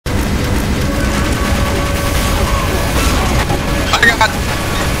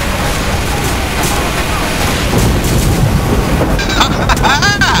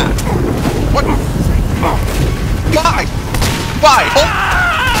Spy! Oh.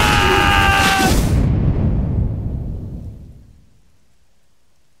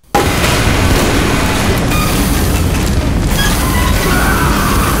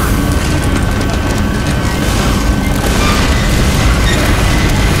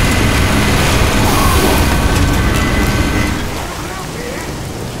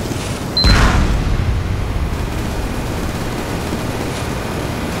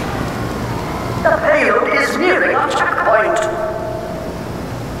 The payload is nearing our checkpoint.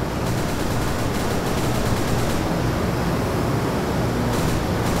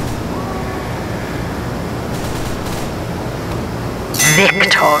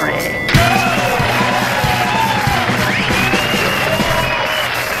 Victory.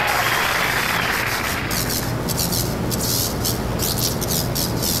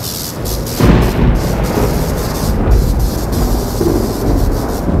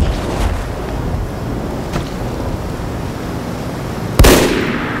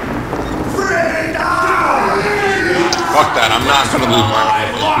 Fuck that, I'm not gonna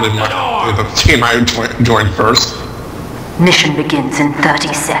leave the team I joined first. Mission begins in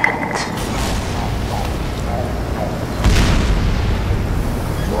 30 seconds.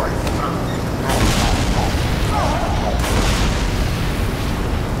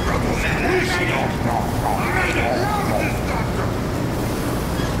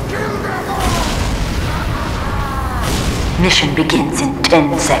 Mission begins in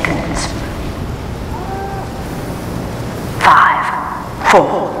 10 seconds. 5,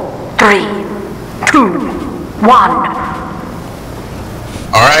 4, 3, 2, 1.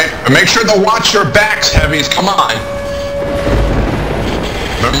 Alright, make sure to watch your backs, heavies, come on.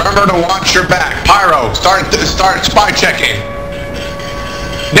 Remember to watch your back. Pyro, start spy checking.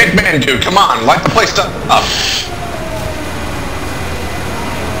 Nick Mandu, come on, light the place up.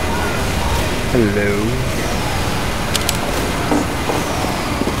 Hello.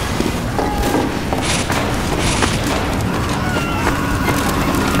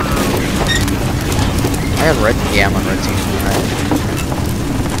 I have red. Yeah, I'm on red team.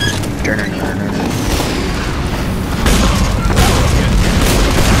 Turner.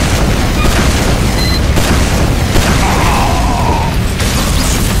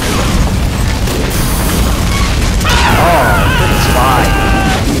 Oh, good spy.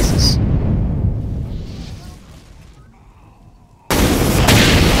 Jesus.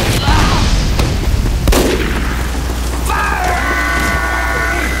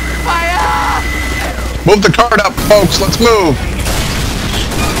 Move the card up, folks, let's move.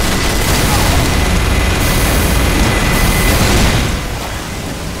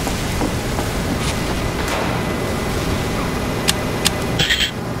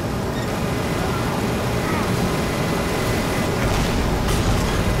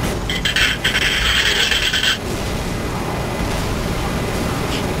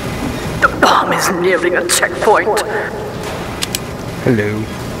 The bomb is nearing a checkpoint. Hello.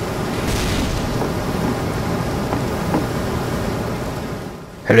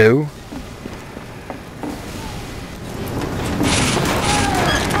 Hello?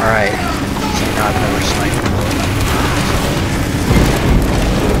 Alright. So now I've never sniped.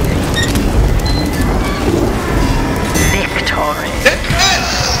 Victory.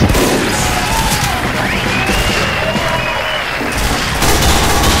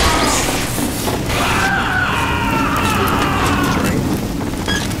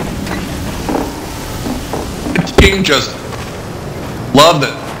 Team just loved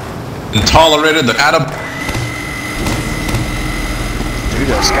it and tolerated the Adam. Do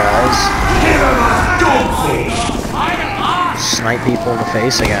this, guys. Snipe people in the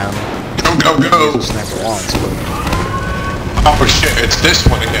face again. Go. Sniper once, but... Oh shit, it's this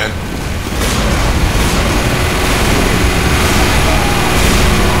one again.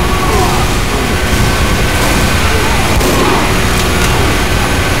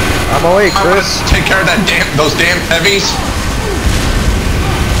 I'm awake, Chris. Take care of those damn heavies.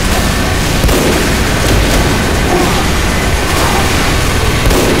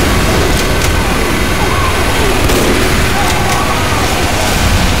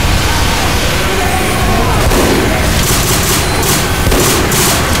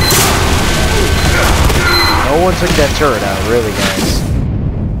 No one took that turret out, really, guys.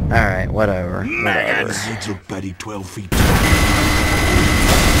 Alright, whatever. Heads look bloody 12 feet.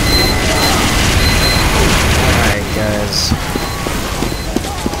 Alright, guys.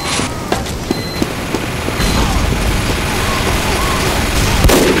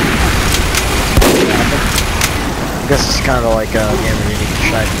 I guess it's kind of like the game where you need to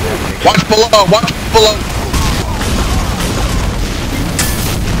shine the Watch below, watch below.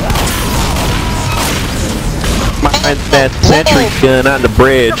 My find that sentry gun on the The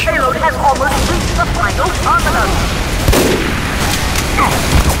bridge. payload has almost reached the final terminus.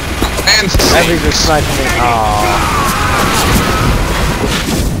 And Enemies are sniping me. Aww.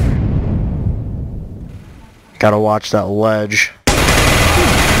 Gotta watch that ledge.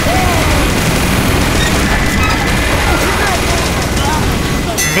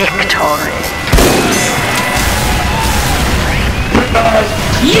 Victory.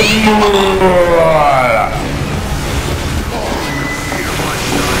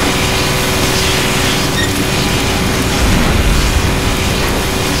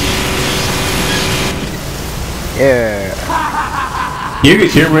 Yeah. You can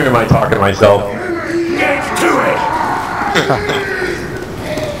hear me or am I talking to myself? Get to it!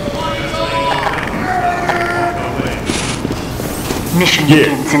 Mission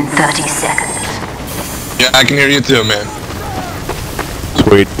begins in 30 seconds. yeah, I can hear you too, man.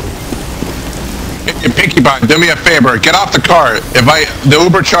 Sweet. Hey, Pinkie Pie, do me a favor. Get off the cart. The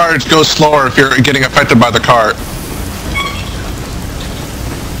Uber charge goes slower if you're getting affected by the cart.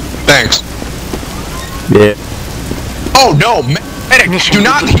 Thanks. Yeah. Oh no, medic! Mission Do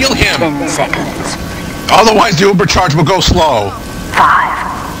not begins heal in him. 10 seconds. Otherwise, the Uber charge will go slow.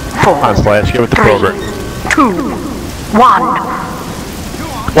 5, 4, Come on, Slash, give it the 3, program. 2, 1.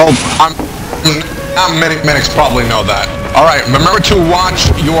 Well, medics probably know that. All right, remember to watch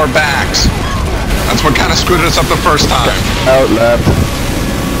your backs. That's what kind of screwed us up the first time. Out left.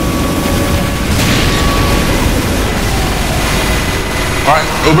 All right,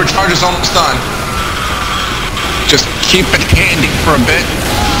 Uber charge is almost done. Just keep it handy for a bit.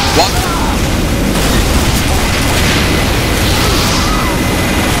 What?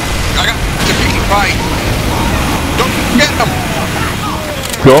 I got to be right. Don't get him.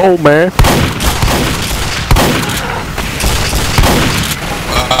 Go, man.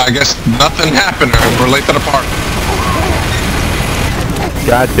 I guess nothing happened. We're late to the park.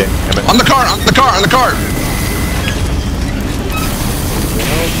 God damn it. On the car, on the car, on the car.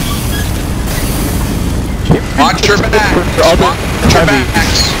 Watch your backs. Watch your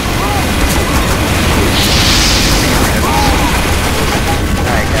backs.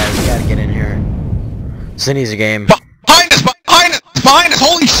 Alright guys, we gotta get in here. It's an easy game. Behind us! Behind us! Behind us!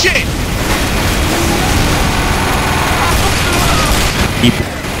 Holy shit!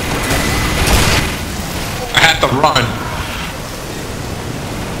 I had to run.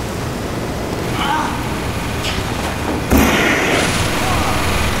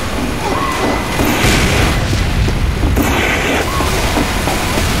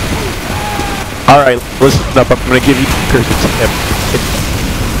 Alright, listen up. I'm gonna give you a tip.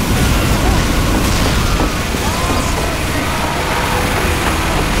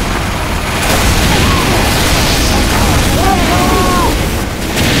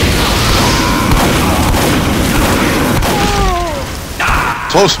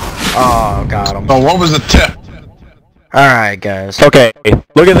 Close. Oh, got him. Oh, what was the tip? Alright guys. Okay,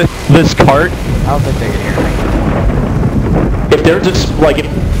 look at this cart. I don't think they can hear me. If they're just like,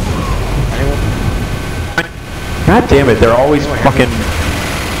 Anyone? God damn it, they're always fucking.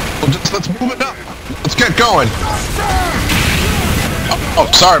 Well, just let's move it up. Let's get going. Oh,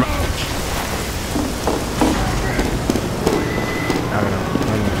 sorry. I don't know.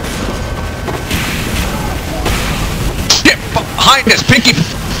 Shit, behind us, Pinky.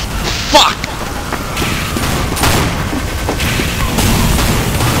 Fuck.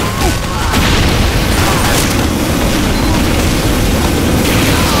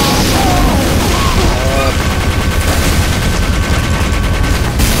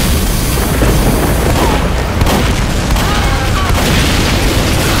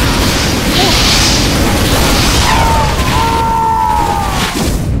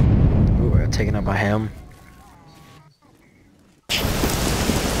 Ooh, I got taken up by him.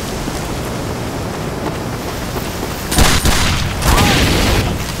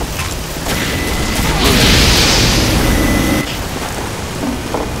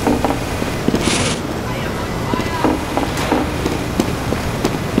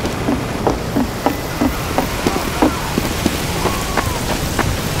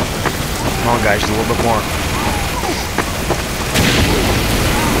 Come on guys, just a little bit more.